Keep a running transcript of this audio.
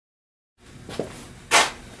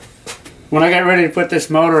When I got ready to put this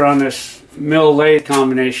motor on this mill lathe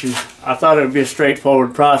combination, I thought it would be a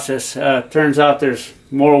straightforward process. Turns out there's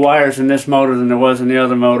more wires in this motor than there was in the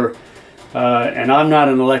other motor. And I'm not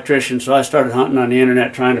an electrician, so I started hunting on the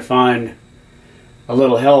internet trying to find a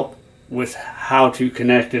little help with how to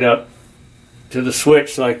connect it up to the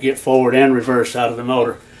switch so I could get forward and reverse out of the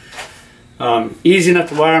motor. Easy enough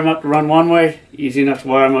to wire them up to run one way, easy enough to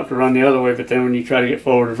wire them up to run the other way, but then when you try to get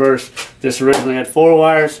forward reverse, this originally had 4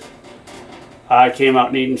 wires. I came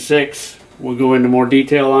out needing 6. We'll go into more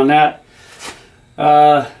detail on that.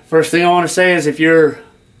 First thing I want to say is if you're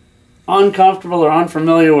uncomfortable or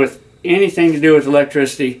unfamiliar with anything to do with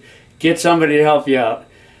electricity, get somebody to help you out.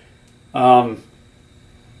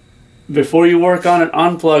 Before you work on it,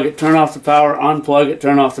 unplug it, turn off the power, unplug it,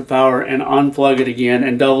 turn off the power, and unplug it again,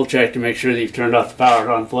 and double check to make sure that you've turned off the power and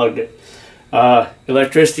unplugged it.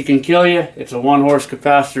 Electricity can kill you. It's a 1-horse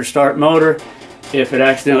capacitor start motor. If it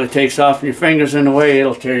accidentally takes off and your finger's in the way,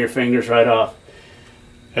 it'll tear your fingers right off.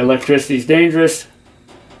 Electricity is dangerous.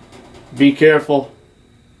 Be careful,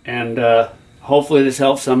 and hopefully this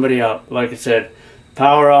helps somebody out. Like I said,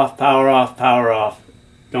 power off, power off, power off.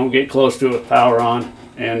 Don't get close to it with power on.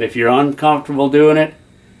 And if you're uncomfortable doing it,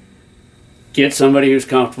 get somebody who's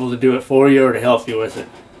comfortable to do it for you or to help you with it.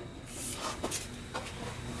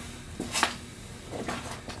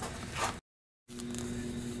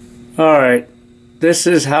 Alright, this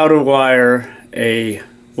is how to wire a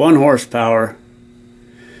 1 horsepower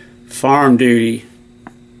farm duty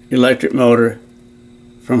electric motor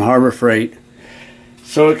from Harbor Freight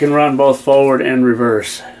so it can run both forward and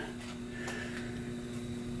reverse.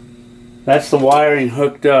 That's the wiring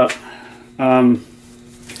hooked up.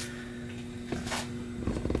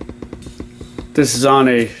 This is on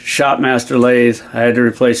a Shopmaster lathe. I had to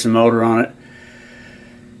replace the motor on it.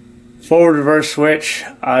 Forward reverse switch,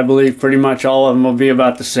 I believe pretty much all of them will be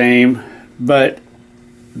about the same, but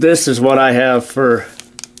this is what I have for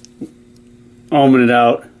ohming it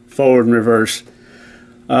out, forward and reverse.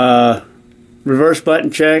 Reverse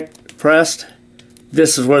button check, pressed.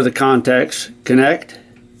 This is where the contacts connect.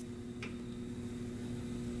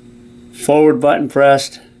 Forward button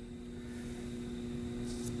pressed.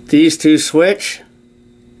 These 2 switch.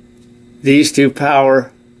 These 2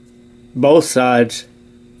 power both sides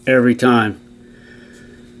every time.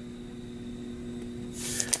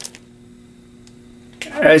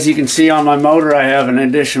 As you can see on my motor, I have an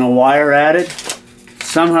additional wire added.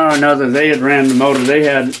 Somehow or another they had ran the motor they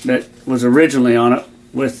had that was originally on it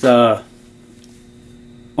with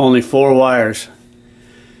only 4 wires.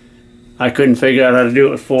 I couldn't figure out how to do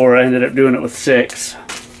it with 4. I ended up doing it with 6.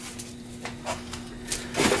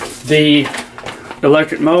 The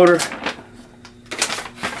electric motor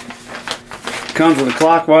comes with a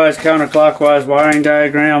clockwise, counterclockwise wiring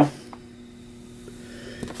diagram.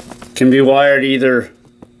 Can be wired either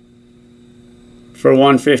for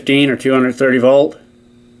 115 or 230 volt.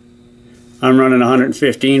 I'm running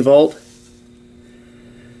 115 volt.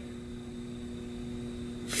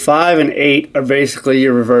 5 and 8 are basically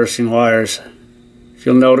your reversing wires. If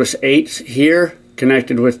you'll notice, 8's here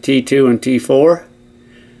connected with T2 and T4.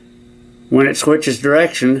 When it switches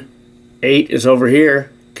direction, 8 is over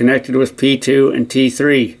here connected with P2 and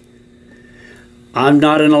T3. I'm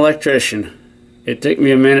not an electrician. It took me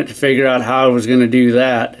a minute to figure out how I was going to do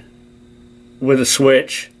that with a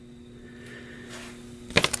switch.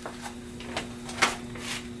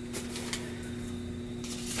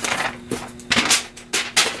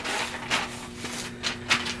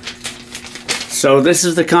 So this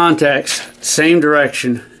is the contacts, same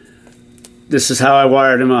direction. This is how I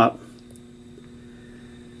wired them up.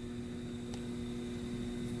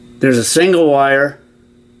 There's a single wire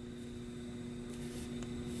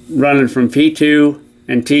running from P2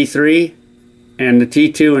 and T3 and the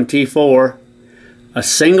T2 and T4. A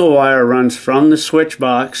single wire runs from the switch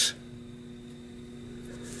box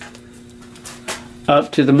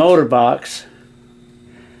up to the motor box,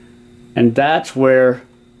 and that's where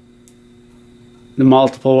the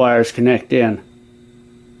multiple wires connect in.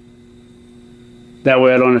 That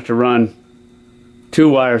way I don't have to run 2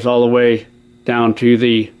 wires all the way down to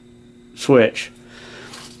the switch.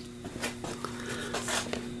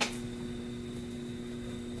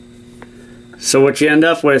 So what you end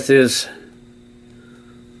up with is,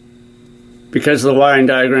 because of the wiring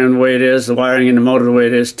diagram the way it is, the wiring in the motor the way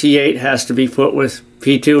it is, T8 has to be put with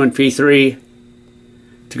P2 and P3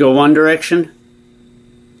 to go one direction.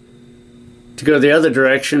 To go the other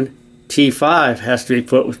direction, T5 has to be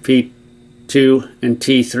put with P2 and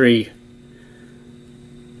T3.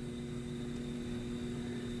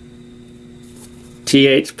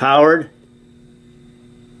 T8's powered.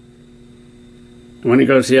 When it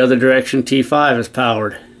goes the other direction, T5 is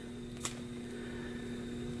powered.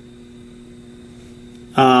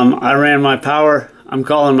 I ran my power, I'm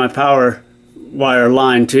calling my power wire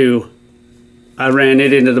line 2. I ran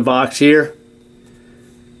it into the box here,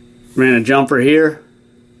 ran a jumper here,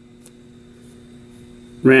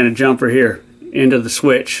 ran a jumper here into the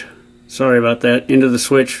switch. Sorry about that. Into the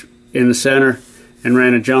switch in the center, and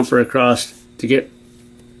ran a jumper across to get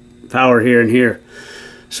power here and here.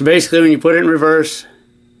 So basically when you put it in reverse,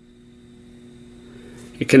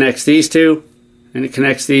 it connects these two and it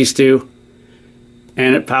connects these two,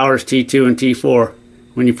 and it powers T2 and T4.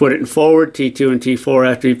 When you put it in forward, T2 and T4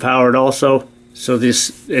 have to be powered also, so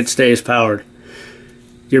it stays powered.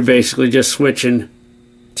 You're basically just switching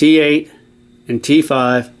T8 and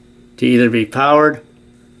T5 to either be powered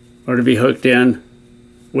or to be hooked in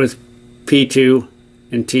with P2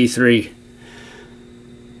 and T3.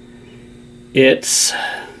 It's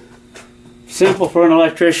simple for an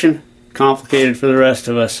electrician, complicated for the rest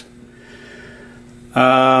of us.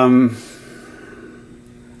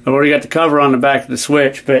 I've already got the cover on the back of the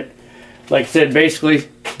switch, but like I said, basically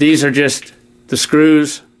these are just the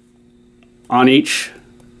screws on each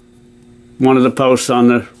one of the posts on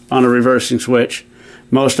a reversing switch.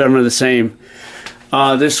 Most of them are the same.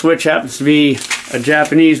 This switch happens to be a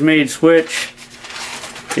Japanese made switch.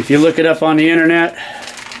 If you look it up on the internet,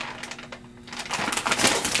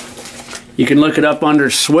 you can look it up under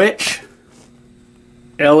switch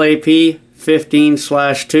LAP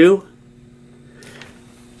 15/2,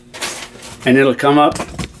 and it'll come up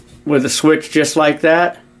with a switch just like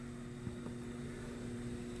that,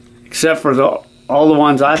 except for all the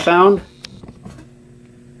ones I found,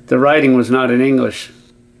 the writing was not in English.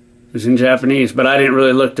 It was in Japanese, but I didn't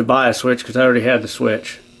really look to buy a switch because I already had the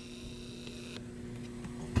switch.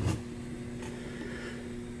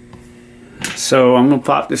 So I'm going to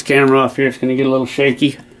pop this camera off here. It's going to get a little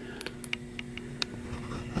shaky.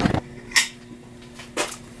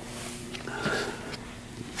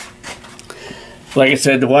 Like I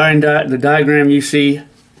said, the wiring the diagram you see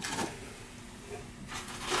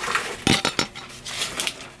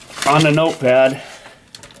on the notepad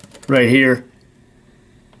right here,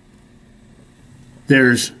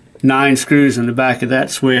 there's 9 screws in the back of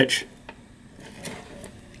that switch,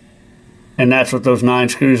 and that's what those 9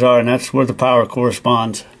 screws are, and that's where the power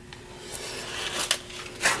corresponds.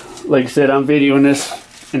 Like I said, I'm videoing this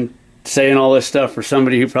and saying all this stuff for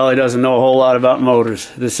somebody who probably doesn't know a whole lot about motors.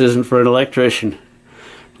 This isn't for an electrician.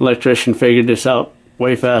 Electrician figured this out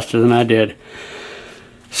way faster than I did.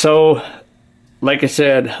 So like I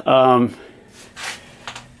said, T5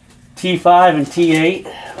 and T8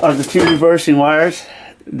 are the 2 reversing wires.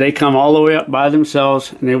 They come all the way up by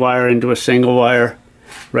themselves and they wire into a single wire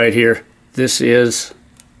right here. This is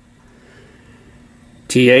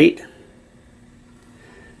T8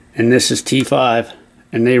 and this is T5,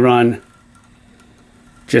 and they run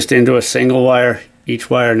just into a single wire, each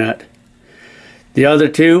wire nut. The other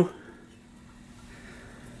 2,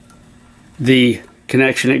 the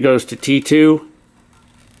connection that goes to T2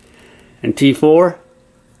 and T4,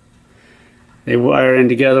 they wire in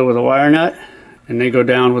together with a wire nut, and they go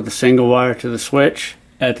down with a single wire to the switch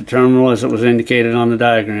at the terminal as it was indicated on the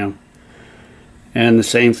diagram. And the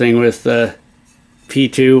same thing with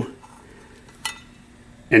P2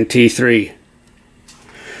 and T3.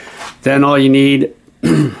 Then all you need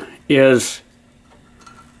is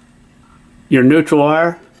your neutral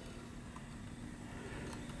wire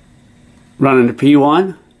running to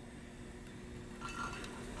P1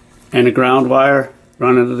 and a ground wire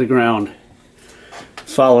running to the ground.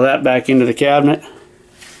 Follow that back into the cabinet.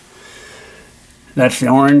 That's the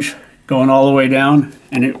orange going all the way down,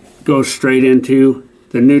 and it goes straight into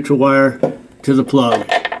the neutral wire to the plug.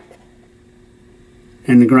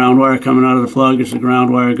 And the ground wire coming out of the plug is the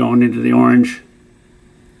ground wire going into the orange,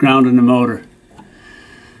 grounding the motor.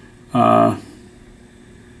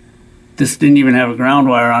 This didn't even have a ground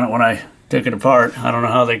wire on it when I took it apart. I don't know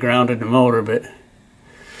how they grounded the motor, but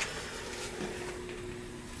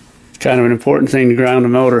it's kind of an important thing to ground the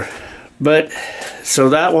motor. But so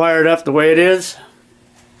that wired up the way it is,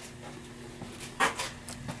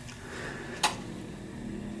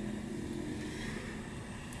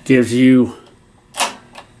 gives you,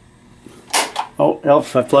 oh, helps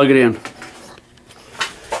if I plug it in.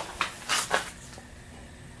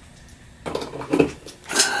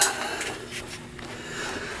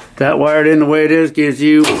 That wired in the way it is gives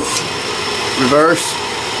you reverse,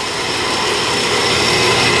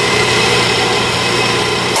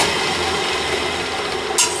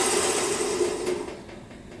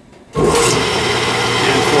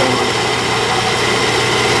 and forward.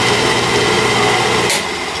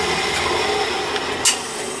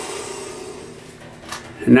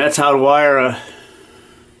 And that's how to wire a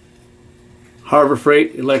Harbor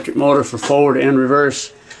Freight electric motor for forward and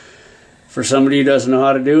reverse, for somebody who doesn't know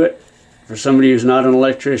how to do it, for somebody who's not an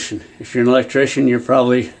electrician. If you're an electrician, you're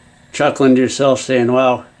probably chuckling to yourself saying,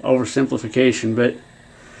 wow, oversimplification. But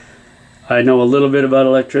I know a little bit about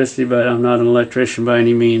electricity, but I'm not an electrician by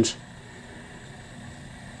any means.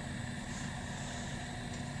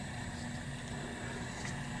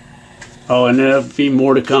 Oh, and there'll be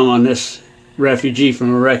more to come on this refugee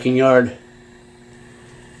from a wrecking yard.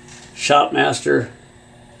 Shopmaster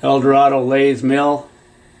Eldorado lathe mill.